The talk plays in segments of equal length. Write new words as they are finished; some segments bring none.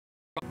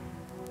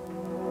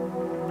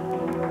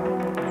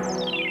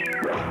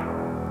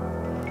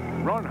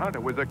Hunter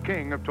was a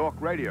king of talk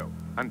radio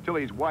until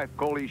his wife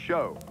called his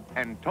show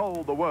and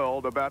told the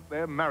world about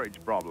their marriage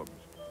problems.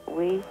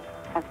 We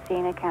have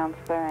seen a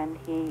counselor and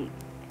he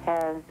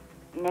has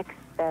nixed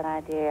that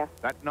idea.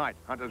 That night,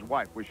 Hunter's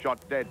wife was shot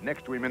dead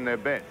next to him in their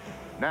bed.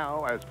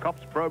 Now, as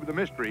cops probe the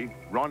mystery,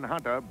 Ron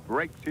Hunter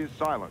breaks his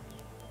silence.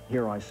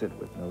 Here I sit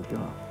with no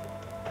job,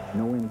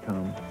 no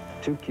income,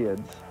 2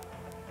 kids,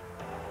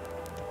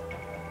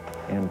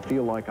 and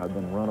feel like I've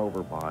been run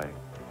over by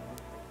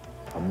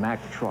a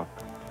Mack truck.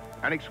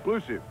 An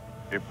exclusive,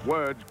 if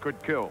words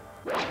could kill.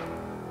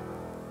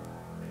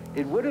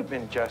 It would have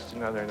been just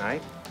another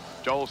night.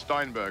 Joel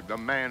Steinberg, the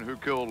man who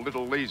killed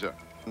little Lisa.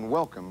 And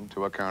welcome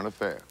to A Current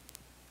Affair.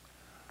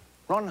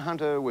 Ron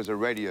Hunter was a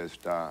radio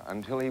star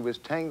until he was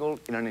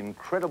tangled in an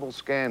incredible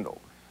scandal.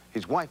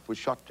 His wife was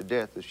shot to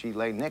death as she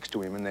lay next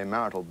to him in their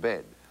marital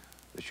bed.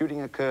 The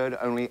shooting occurred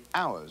only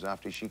hours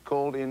after she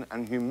called in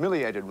and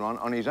humiliated Ron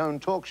on his own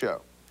talk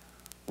show.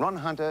 Ron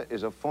Hunter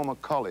is a former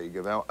colleague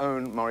of our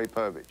own Maury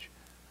Povich,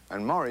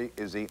 and Maury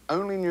is the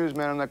only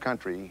newsman in the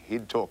country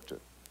he'd talk to.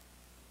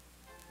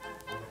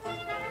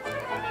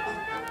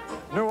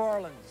 New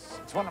Orleans,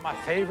 it's one of my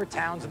favorite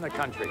towns in the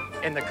country.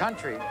 In the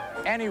country,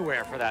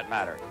 anywhere for that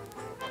matter.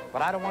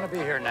 But I don't want to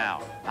be here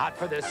now, not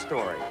for this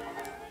story.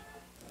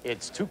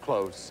 It's too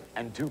close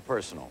and too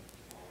personal.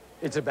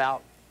 It's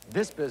about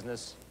this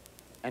business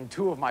and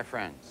 2 of my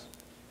friends.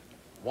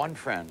 One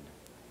friend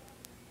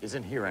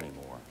isn't here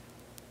anymore.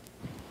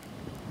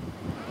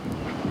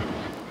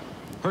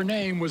 Her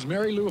name was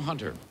Mary Lou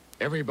Hunter.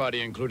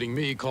 Everybody, including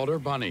me, called her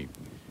Bunny.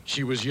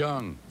 She was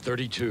young,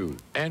 32,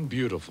 and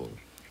beautiful.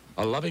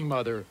 A loving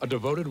mother, a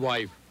devoted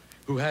wife,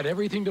 who had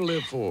everything to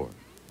live for,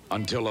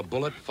 until a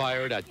bullet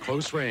fired at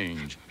close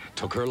range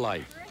took her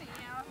life.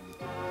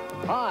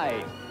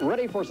 Hi,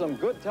 ready for some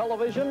good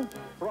television?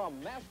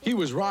 He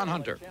was Ron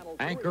Hunter,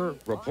 anchor,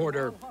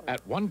 reporter,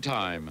 at one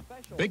time,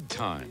 big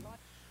time.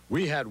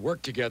 We had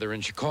worked together in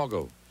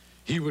Chicago.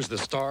 He was the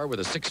star with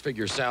a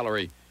 6-figure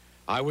salary.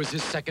 I was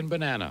his second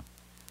banana.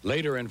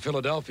 Later in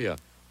Philadelphia,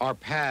 our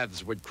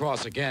paths would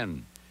cross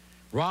again.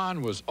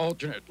 Ron was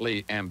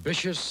alternately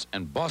ambitious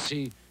and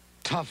bossy,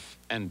 tough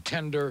and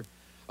tender,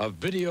 a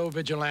video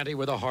vigilante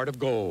with a heart of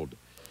gold.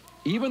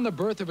 Even the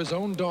birth of his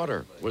own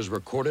daughter was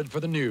recorded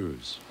for the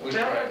news. We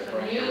tried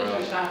from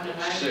around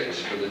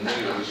 6 for the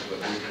news,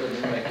 but we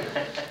couldn't make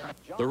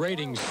it. The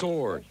ratings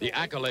soared, the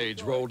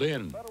accolades rolled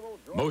in.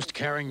 Most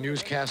caring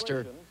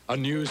newscaster, a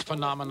news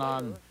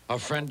phenomenon, a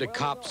friend to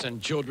cops and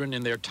children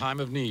in their time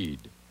of need.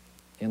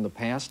 In the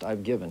past,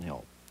 I've given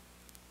help.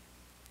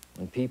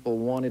 When people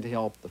wanted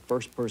help, the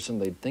first person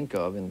they'd think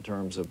of in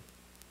terms of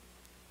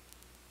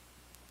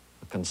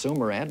a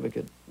consumer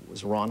advocate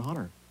was Ron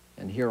Hunter.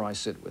 And here I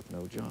sit with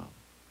no job,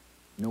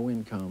 no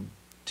income,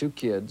 2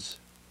 kids,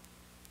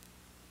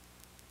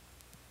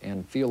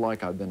 and feel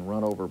like I've been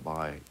run over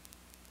by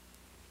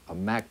a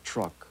Mack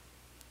truck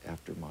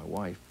after my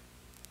wife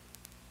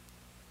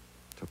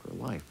took her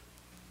life.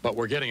 But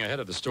we're getting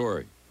ahead of the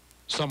story.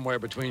 Somewhere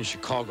between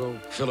Chicago,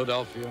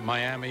 Philadelphia,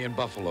 Miami, and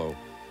Buffalo,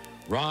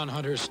 Ron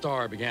Hunter's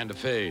star began to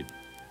fade.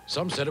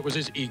 Some said it was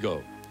his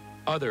ego.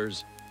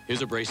 Others,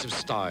 his abrasive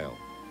style.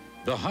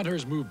 The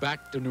Hunters moved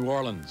back to New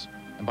Orleans,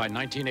 and by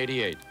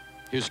 1988,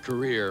 his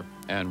career,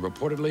 and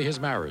reportedly his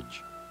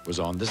marriage, was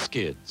on the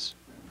skids.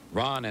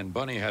 Ron and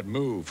Bunny had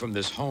moved from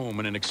this home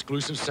in an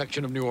exclusive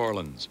section of New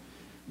Orleans.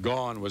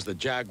 Gone was the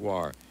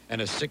Jaguar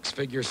and a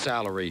 6-figure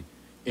salary.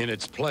 In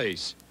its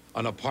place,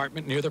 an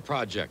apartment near the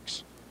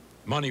projects.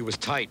 Money was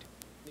tight,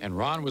 and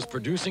Ron was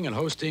producing and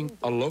hosting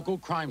a local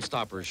Crime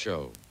Stoppers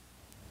show.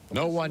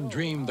 No one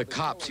dreamed the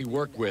cops he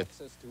worked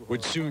with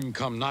would soon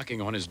come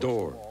knocking on his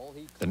door.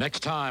 The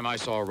next time I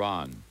saw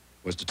Ron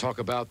was to talk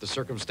about the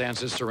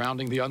circumstances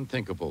surrounding the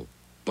unthinkable,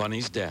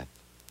 Bunny's death.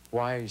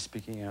 Why are you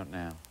speaking out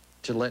now?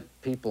 To let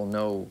people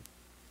know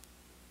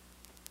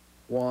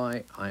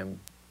why I'm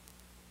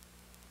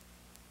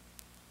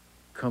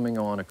coming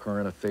on A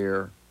Current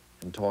Affair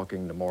and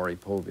talking to Maury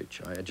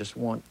Povich. I just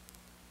want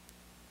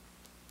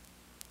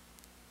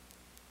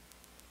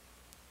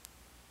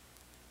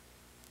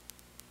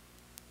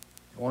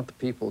the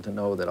people to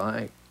know that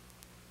I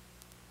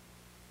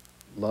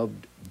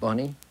loved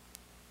Bunny,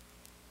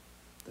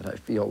 that I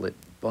feel that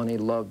Bunny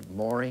loved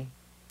Maury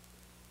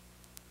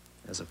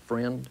as a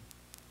friend,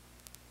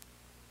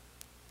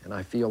 and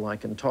I feel I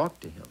can talk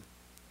to him.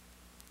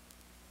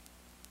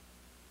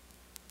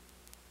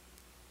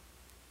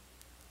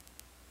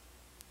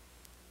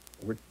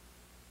 We're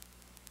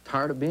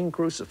tired of being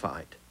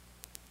crucified.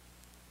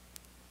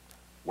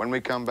 When we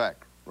come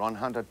back, Ron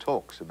Hunter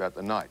talks about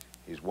the night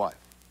his wife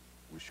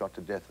was shot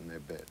to death in their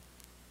bed.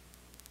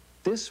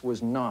 This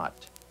was not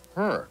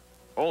her.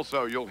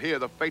 Also, you'll hear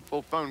the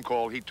fateful phone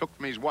call he took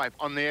from his wife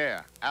on the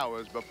air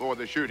hours before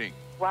the shooting.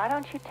 Why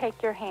don't you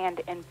take your hand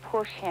and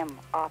push him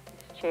off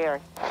his chair?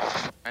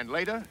 And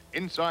later,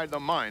 inside the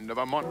mind of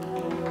a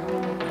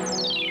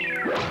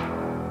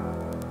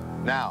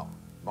Now,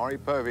 Maury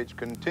Povich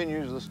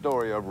continues the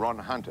story of Ron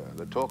Hunter,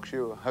 the talk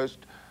show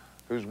host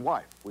whose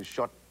wife was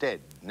shot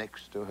dead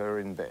next to her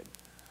in bed.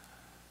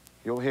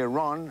 You'll hear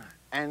Ron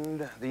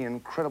and the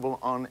incredible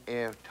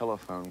on-air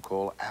telephone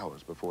call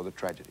hours before the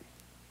tragedy.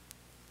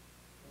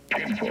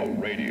 Info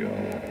Radio,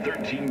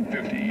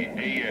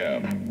 1350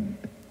 AM.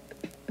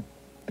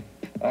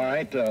 All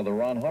right, the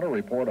Ron Hunter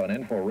report on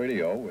Info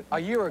Radio. A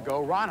year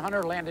ago, Ron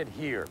Hunter landed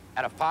here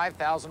at a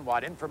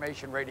 5,000-watt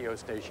information radio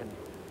station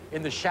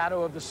in the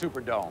shadow of the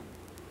Superdome.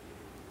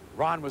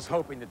 Ron was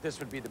hoping that this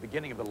would be the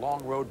beginning of the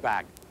long road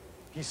back.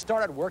 He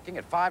started working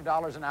at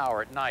 $5 an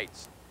hour at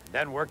nights,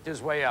 then worked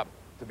his way up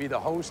to be the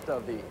host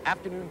of the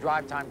afternoon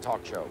drive time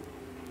talk show.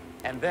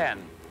 And then,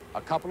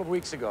 a couple of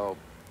weeks ago,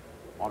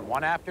 on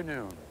one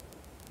afternoon,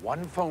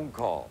 one phone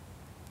call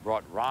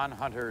brought Ron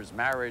Hunter's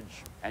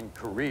marriage and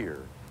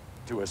career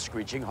to a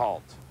screeching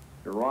halt.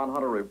 The Ron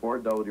Hunter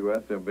report,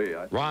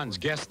 WSMB. Ron's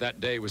guest that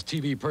day was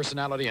TV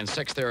personality and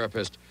sex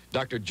therapist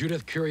Dr.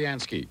 Judith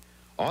Kuryansky,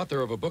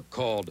 author of a book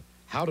called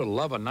How to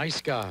Love a Nice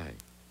Guy.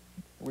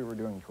 We were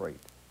doing great.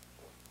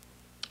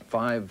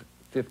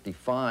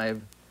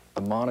 5:55,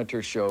 the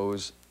monitor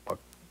shows a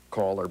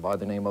caller by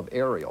the name of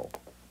Ariel.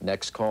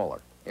 Next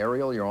caller.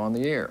 Ariel, you're on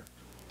the air.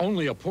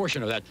 Only a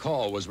portion of that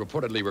call was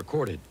reportedly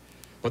recorded,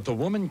 but the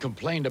woman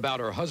complained about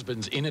her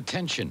husband's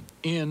inattention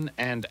in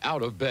and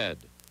out of bed.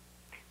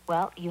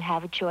 Well, you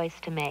have a choice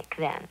to make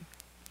then.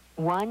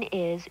 One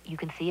is you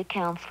can see a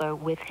counselor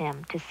with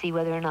him to see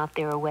whether or not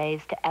there are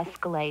ways to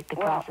escalate the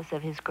process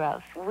of his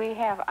growth. I've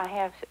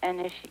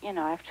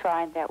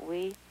tried that.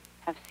 We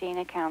have seen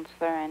a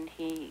counselor, and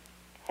he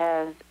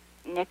has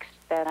nixed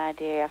that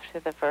idea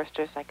after the first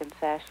or second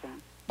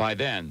session. By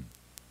then,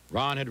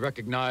 Ron had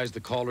recognized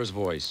the caller's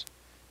voice.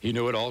 He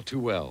knew it all too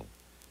well.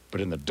 But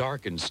in the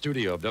darkened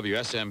studio of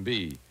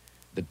WSMB,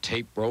 the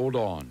tape rolled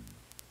on.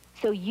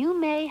 So you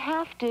may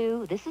have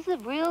to, this is a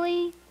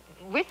really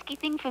risky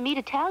thing for me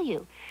to tell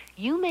you,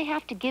 you may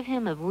have to give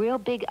him a real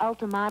big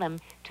ultimatum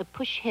to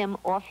push him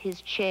off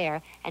his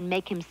chair and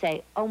make him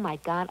say, oh my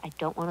God, I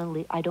don't want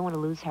to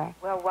lose her.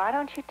 Well, why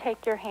don't you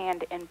take your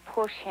hand and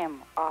push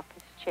him off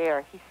his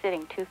chair? He's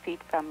sitting 2 feet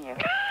from you.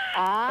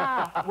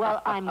 Ah,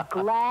 well, I'm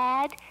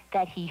glad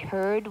that he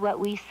heard what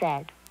we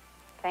said.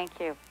 Thank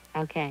you.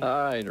 Okay.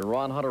 All right, the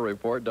Ron Hunter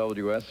report,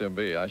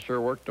 WSMB. I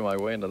sure worked my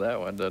way into that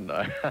one, didn't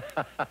I?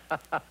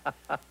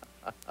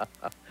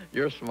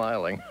 You're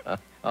smiling.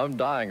 I'm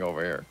dying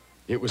over here.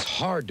 It was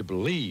hard to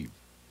believe.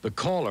 The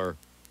caller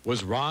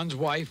was Ron's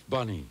wife,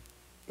 Bunny.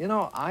 You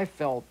know, I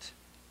felt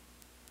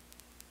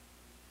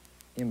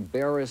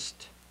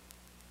embarrassed,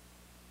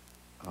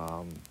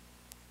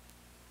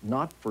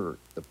 not for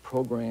the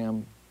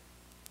program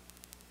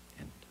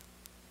and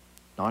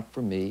not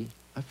for me.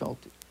 I felt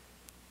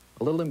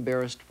a little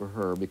embarrassed for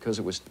her because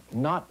it was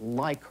not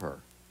like her.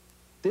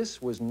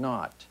 This was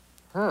not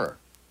her.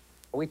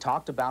 We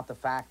talked about the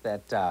fact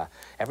that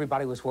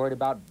everybody was worried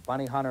about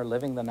Bunny Hunter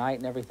living the night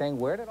and everything.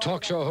 Where did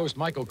Talk show host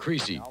Michael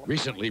Creasy,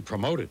 recently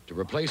promoted to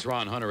replace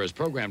Ron Hunter as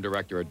program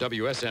director at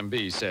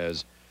WSMB,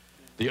 says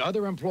the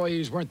other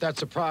employees weren't that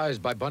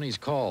surprised by Bunny's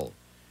call.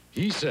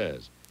 He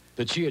says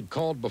that she had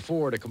called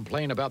before to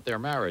complain about their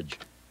marriage,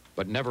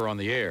 but never on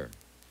the air.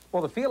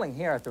 Well, the feeling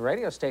here at the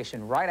radio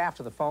station right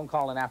after the phone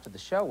call and after the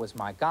show was,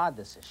 my God,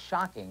 this is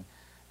shocking,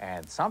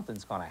 and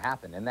something's going to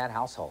happen in that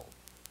household.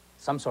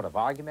 Some sort of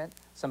argument,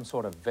 some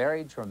sort of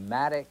very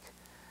dramatic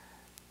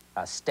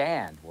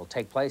stand will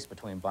take place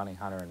between Bunny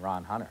Hunter and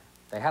Ron Hunter.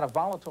 They had a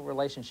volatile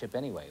relationship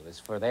anyway. It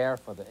was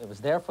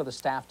there for the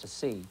staff to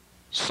see.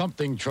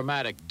 Something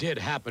traumatic did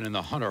happen in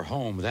the Hunter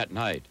home that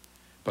night,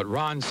 but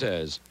Ron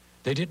says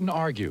they didn't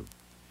argue.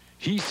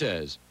 He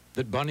says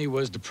that Bunny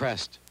was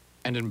depressed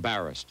and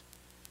embarrassed.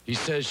 He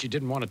says she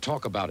didn't want to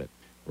talk about it.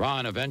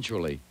 Ron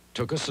eventually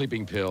took a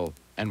sleeping pill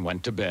and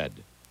went to bed.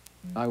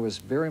 I was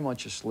very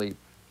much asleep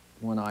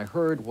when I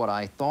heard what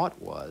I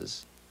thought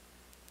was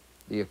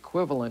the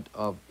equivalent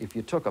of if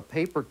you took a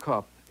paper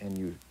cup and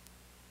you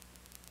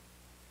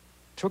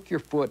took your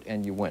foot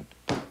and you went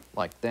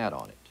like that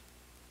on it.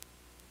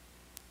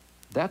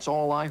 That's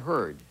all I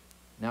heard.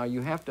 Now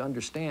you have to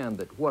understand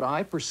that what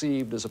I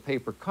perceived as a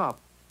paper cup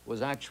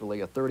was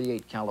actually a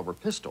 .38 caliber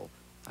pistol.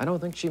 I don't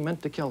think she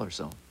meant to kill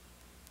herself.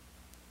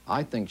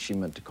 I think she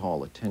meant to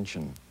call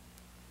attention,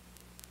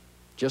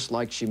 just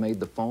like she made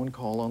the phone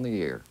call on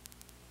the air.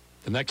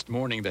 The next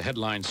morning, the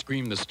headline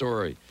screamed the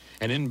story,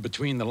 and in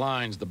between the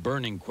lines, the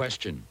burning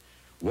question,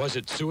 was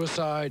it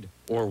suicide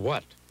or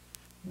what?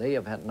 They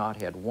have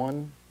not had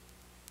one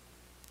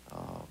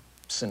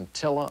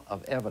scintilla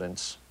of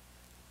evidence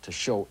to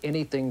show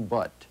anything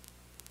but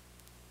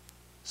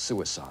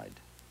suicide.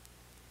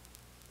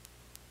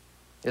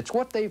 It's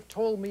what they've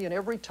told me, and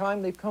every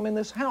time they've come in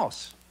this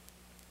house.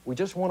 We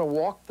just want to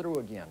walk through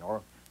again,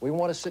 or we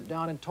want to sit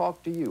down and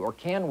talk to you, or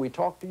can we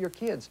talk to your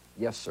kids?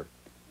 Yes, sir.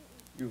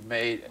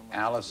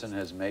 Allison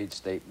has made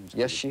statements?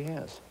 Yes, she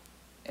has.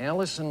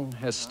 Allison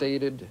has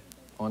stated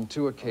on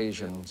 2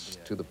 occasions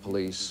to the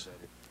police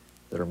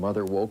that her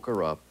mother woke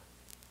her up,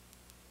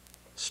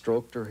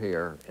 stroked her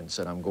hair, and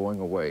said, I'm going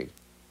away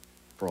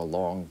for a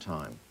long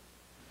time.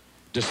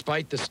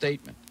 Despite the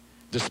statement,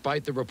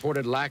 despite the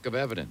reported lack of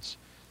evidence,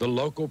 the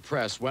local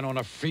press went on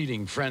a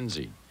feeding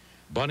frenzy.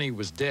 Bunny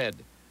was dead.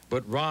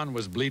 But Ron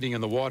was bleeding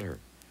in the water.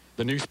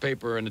 The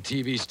newspaper and the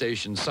TV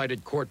station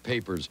cited court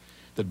papers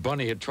that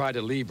Bunny had tried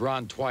to leave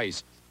Ron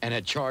twice and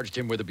had charged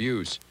him with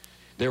abuse.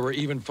 There were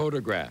even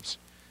photographs,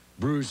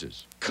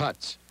 bruises,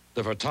 cuts.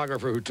 The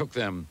photographer who took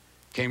them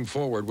came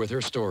forward with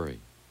her story.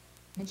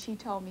 And she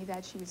told me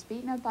that she was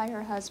beaten up by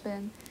her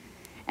husband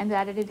and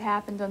that it had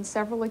happened on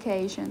several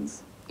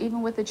occasions,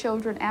 even with the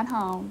children at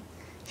home.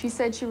 She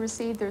said she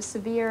received the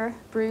severe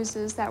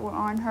bruises that were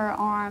on her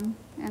arm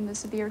and the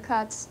severe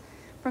cuts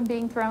from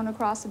being thrown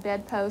across a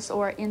bedpost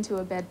or into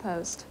a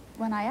bedpost.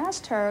 When I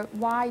asked her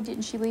why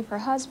didn't she leave her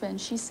husband,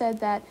 she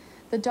said that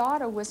the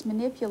daughter was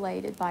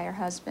manipulated by her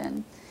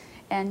husband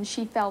and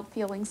she felt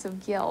feelings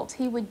of guilt.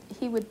 He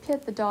would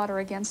pit the daughter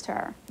against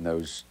her.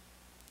 Those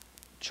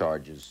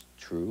charges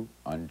true,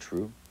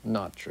 untrue?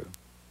 Not true.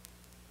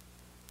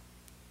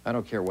 I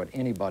don't care what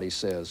anybody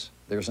says.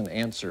 There's an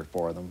answer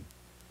for them,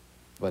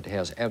 but it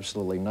has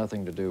absolutely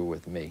nothing to do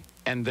with me.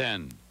 And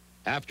then,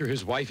 after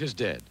his wife is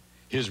dead,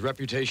 his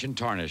reputation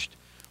tarnished,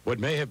 what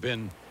may have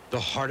been the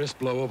hardest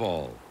blow of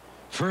all.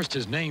 First,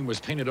 his name was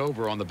painted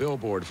over on the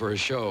billboard for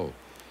his show,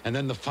 and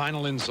then the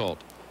final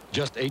insult.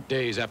 Just 8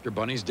 days after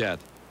Bunny's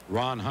death,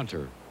 Ron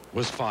Hunter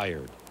was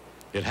fired.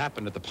 It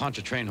happened at the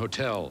Pontchartrain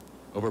Hotel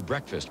over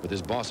breakfast with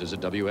his bosses at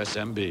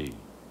WSMB.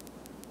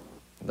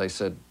 They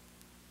said,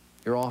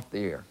 "You're off the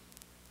air."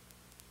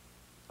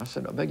 I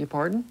said, "I beg your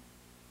pardon?"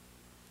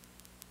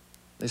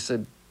 They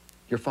said,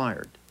 "You're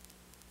fired."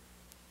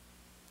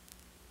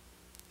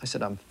 I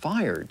said, "I'm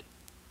fired?"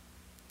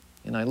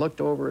 And I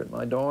looked over at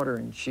my daughter,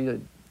 and she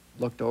had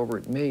looked over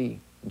at me,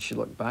 and she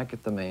looked back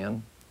at the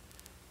man.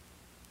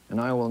 And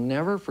I will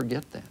never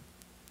forget that.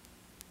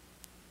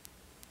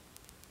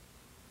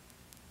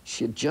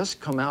 She had just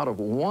come out of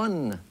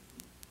one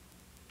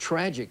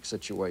tragic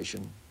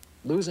situation,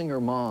 losing her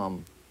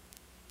mom,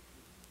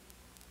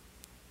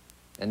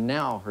 and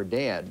now her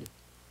dad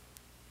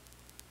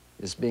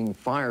is being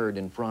fired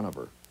in front of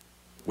her.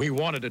 We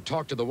wanted to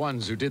talk to the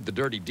ones who did the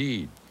dirty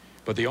deed,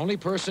 but the only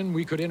person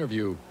we could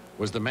interview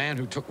was the man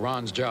who took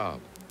Ron's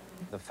job.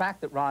 The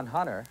fact that Ron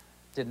Hunter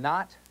did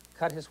not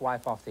cut his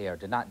wife off the air,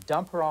 did not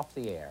dump her off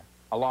the air,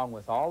 along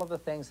with all of the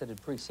things that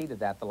had preceded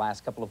that the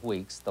last couple of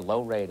weeks, the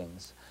low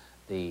ratings,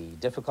 the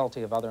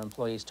difficulty of other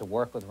employees to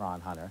work with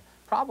Ron Hunter,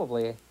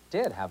 probably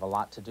did have a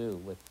lot to do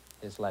with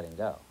his letting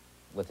go,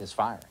 with his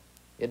firing.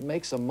 It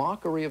makes a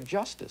mockery of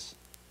justice.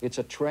 It's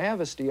a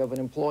travesty of an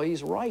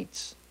employee's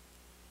rights.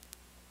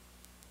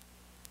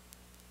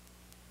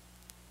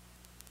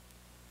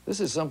 This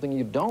is something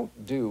you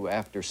don't do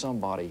after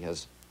somebody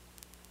has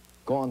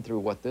gone through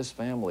what this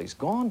family's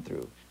gone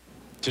through.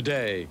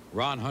 Today,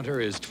 Ron Hunter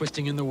is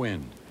twisting in the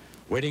wind,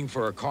 waiting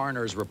for a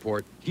coroner's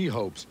report he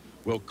hopes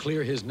will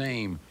clear his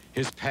name.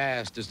 His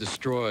past is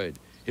destroyed,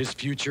 his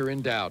future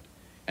in doubt,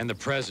 and the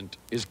present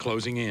is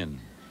closing in.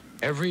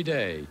 Every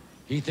day,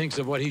 he thinks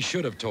of what he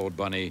should have told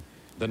Bunny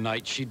the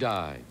night she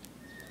died.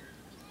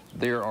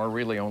 There are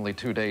really only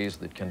 2 days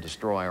that can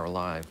destroy our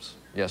lives,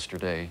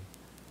 yesterday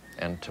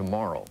and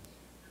tomorrow.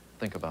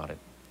 Think about it.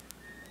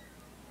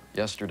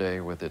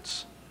 Yesterday, with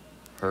its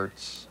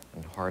hurts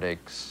and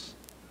heartaches,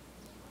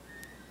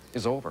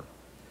 is over,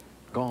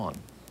 gone.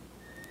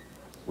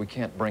 We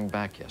can't bring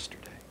back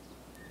yesterday.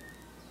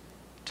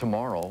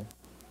 Tomorrow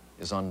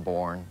is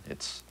unborn.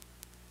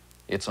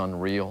 It's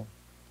unreal.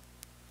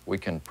 We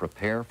can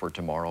prepare for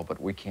tomorrow, but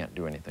we can't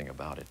do anything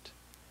about it.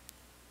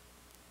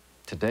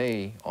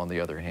 Today, on the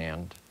other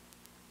hand,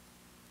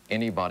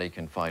 anybody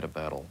can fight a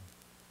battle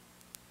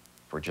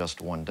for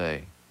just 1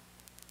 day.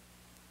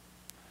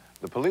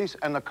 The police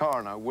and the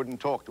coroner wouldn't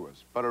talk to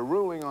us, but a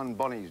ruling on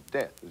Bunny's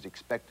death is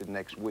expected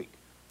next week.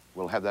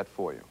 We'll have that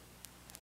for you.